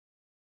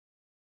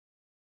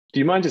Do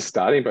you mind just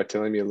starting by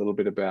telling me a little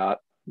bit about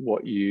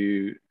what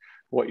your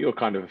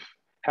kind of,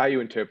 how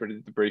you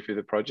interpreted the brief of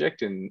the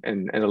project and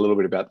a little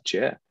bit about the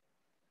chair?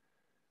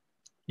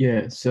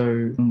 Yeah,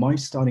 so my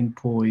starting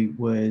point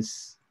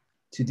was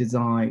to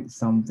design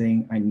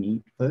something I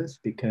need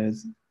first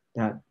because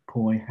that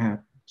point had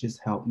just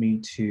helped me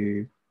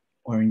to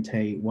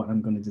orientate what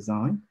I'm going to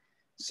design.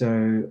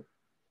 So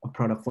a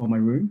product for my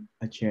room,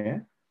 a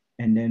chair,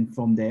 and then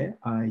from there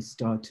I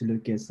start to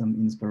look at some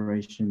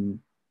inspiration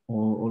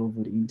all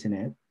over the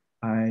internet.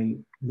 I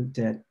looked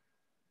at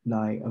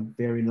like a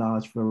very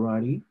large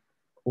variety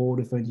all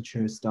the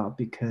furniture stuff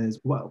because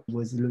what I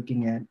was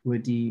looking at were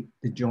the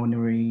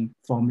joinery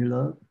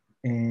formula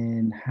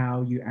and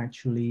how you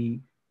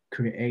actually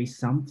create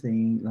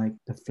something like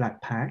the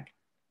flat pack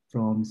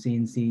from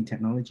CNC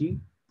technology.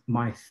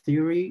 My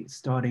theory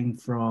starting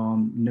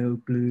from no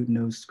glue,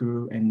 no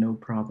screw, and no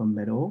problem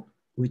at all,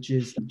 which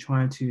is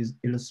trying to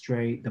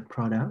illustrate the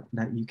product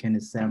that you can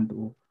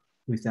assemble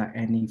without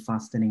any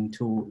fastening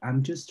tool.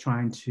 I'm just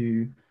trying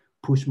to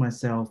push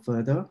myself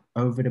further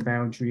over the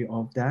boundary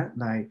of that,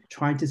 like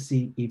trying to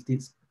see if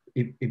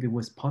it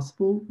was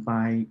possible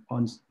by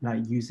on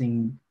like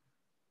using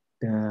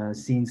the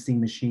CNC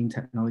machine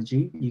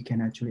technology, you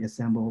can actually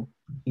assemble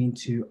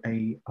into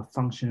a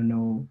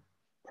functional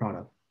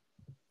product.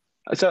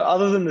 So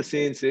other than the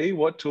CNC,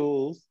 what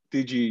tools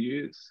did you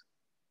use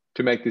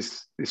to make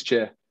this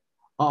chair?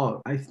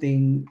 Oh, I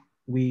think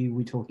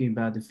we talking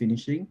about the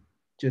finishing,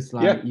 just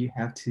like Yeah. you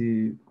have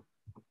to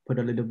put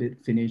a little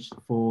bit finish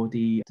for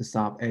the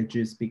sharp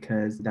edges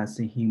because that's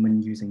a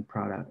human using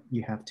product.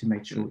 You have to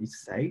make sure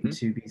it's safe Mhm.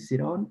 to be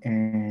sit on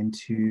and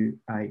to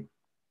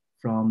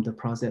from the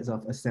process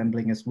of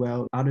assembling as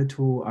well. Other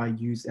tool I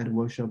use at the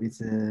workshop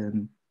is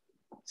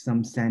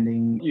some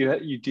sanding.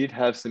 You did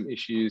have some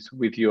issues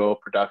with your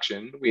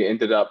production. We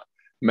ended up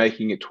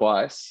making it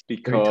twice Three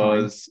times.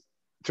 because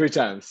three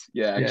times.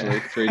 Yeah, Yeah. actually,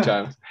 three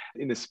times.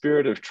 In the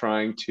spirit of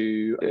trying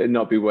to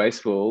not be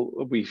wasteful,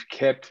 we've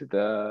kept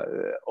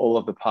the all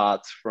of the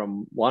parts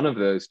from one of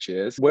those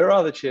chairs. Where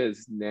are the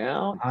chairs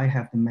now? I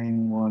have the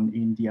main one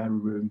in the other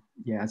room.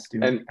 Yeah,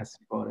 And I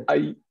still got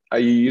it. are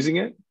you using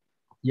it?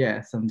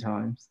 Yeah,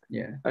 sometimes.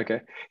 Yeah.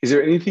 Okay. Is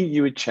there anything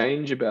you would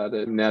change about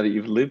it now that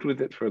you've lived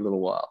with it for a little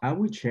while? I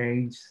would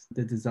change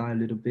the design a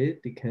little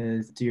bit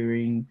because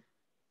during,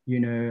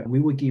 we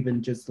were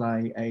given just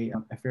like a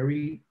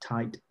very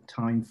tight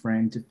time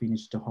frame to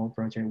finish the whole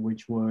project,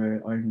 which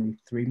were only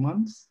 3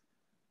 months.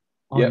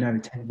 Oh Yep. no,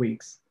 10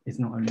 weeks. It's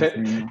not only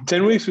 10, 3 months.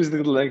 10 weeks was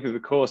the length of the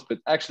course, but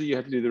actually you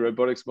had to do the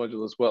robotics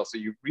module as well. So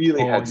you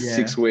really Oh had yeah,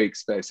 6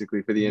 weeks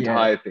basically for the yeah,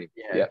 entire thing.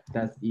 yeah. Yeah.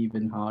 That's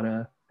even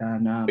harder.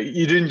 And But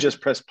you didn't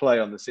just press play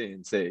on the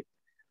CNC,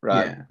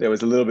 right? yeah, There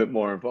was a little bit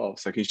more involved.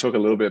 So can you talk a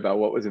little bit about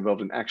what was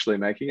involved in actually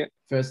making it?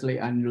 firstly,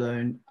 I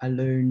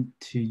learned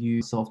to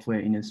use software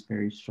in a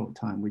very short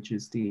time, which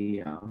is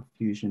the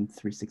Fusion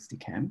 360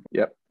 Cam.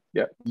 Yep.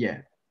 Yep.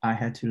 Yeah, I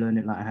had to learn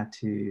it. Like I had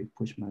to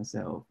push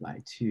myself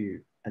like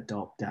to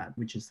adopt that,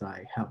 which is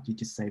like help you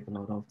to save a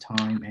lot of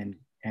time and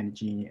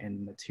energy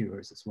and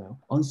materials as well.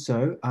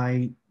 Also,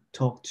 I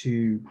talked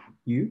to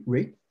you,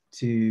 Rick,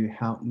 to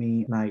help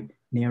me like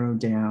narrow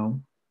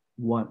down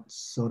what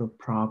sort of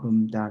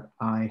problem that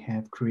I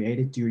have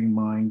created during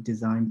my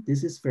design.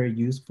 This is very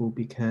useful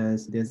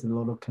because there's a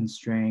lot of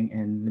constraint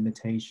and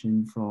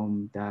limitation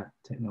from that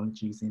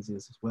technologies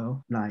as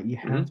well. Like you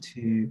have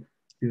Mm-hmm. to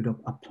build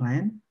up a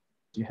plan.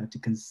 You have to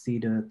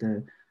consider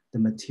the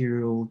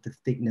material, the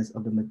thickness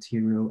of the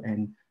material,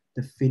 and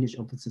the finish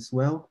of it as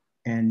well.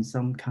 And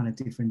some kind of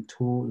different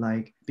tool,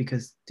 like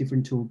because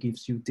different tool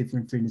gives you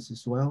different finish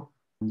as well.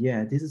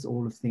 Yeah, this is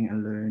all the thing I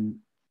learned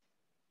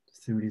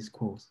through this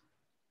course.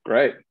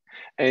 Great.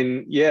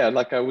 And yeah,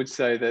 like I would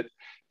say that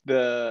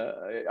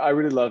I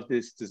really love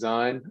this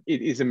design.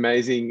 It is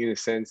amazing in a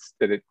sense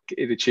that it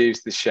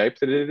achieves the shape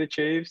that it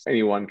achieves.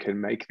 Anyone can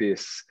make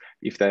this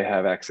if they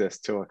have access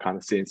to a kind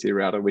of CNC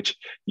router, which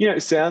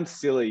sounds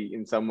silly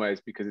in some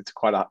ways because it's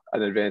quite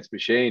an advanced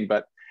machine,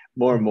 but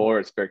more and Mhm. more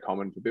it's very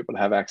common for people to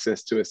have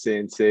access to a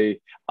CNC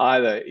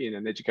either in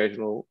an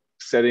educational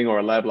setting or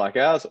a lab like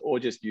ours, or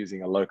just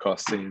using a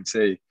low-cost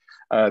CNC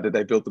that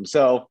they built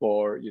themselves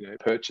or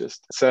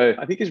purchased. So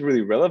I think it's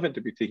really relevant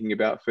to be thinking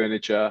about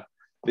furniture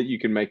that you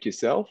can make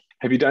yourself.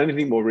 Have you done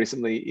anything more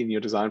recently in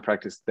your design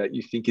practice that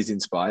you think is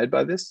inspired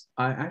by this?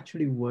 I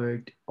actually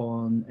worked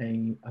on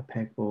a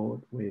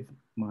pegboard with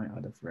my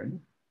other friend,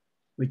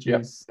 which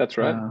Yep, is that's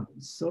right.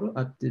 sort of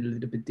a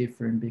little bit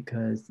different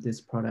because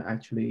this product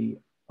actually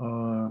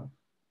are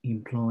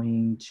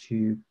employing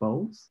two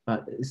bolts,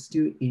 but it's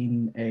still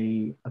in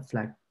a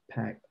flat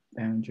pack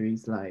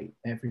boundaries. Like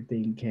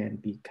everything can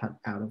be cut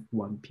out of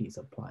one piece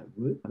of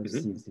plywood. I've Mm-hmm.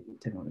 seen the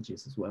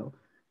technologies as well.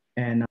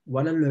 And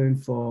what I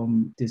learned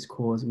from this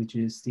course, which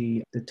is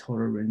the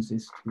tolerance,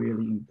 is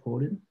really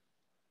important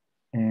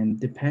and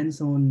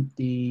depends on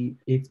the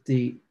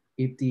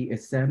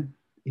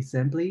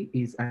assembly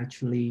is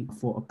actually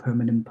for a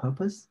permanent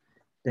purpose,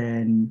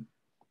 then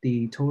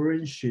the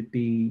tolerance should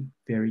be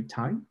very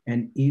tight.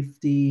 And if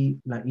the,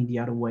 like in the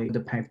other way,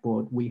 the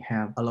pegboard, we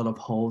have a lot of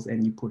holes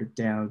and you put it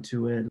down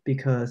to it,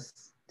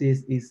 because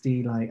this is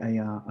the like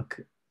a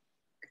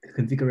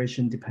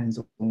configuration depends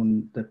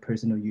on the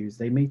personal use.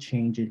 They may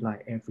change it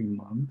like every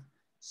month.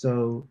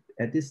 So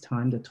at this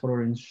time, the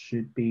tolerance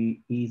should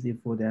be easy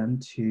for them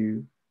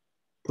to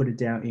put it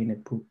down in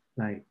and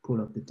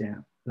pull up the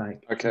down.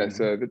 Like, Okay,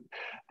 so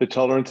the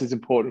tolerance is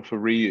important for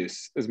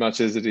reuse as much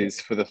as it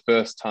is for the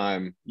first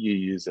time you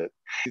use it.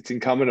 It's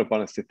incumbent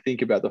upon us to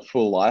think about the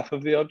full life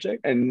of the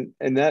object, and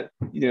that,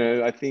 you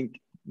know, I think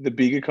the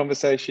bigger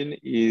conversation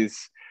is,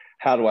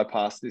 how do I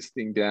pass this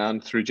thing down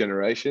through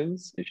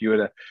generations? If you were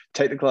to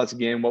take the class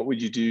again, what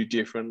would you do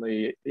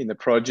differently in the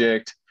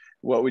project?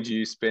 What would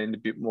you spend a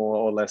bit more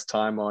or less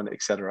time on,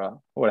 etc.,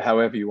 or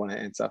however you want to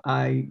answer?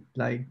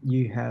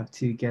 you have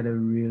to get a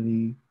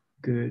really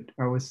good,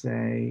 I would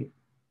say,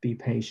 be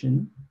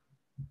patient.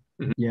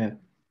 Mhm. Yeah.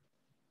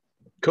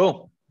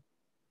 Cool.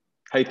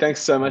 Hey, thanks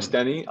so much,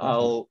 Danny.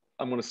 Awesome.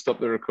 I'm going to stop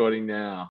the recording now.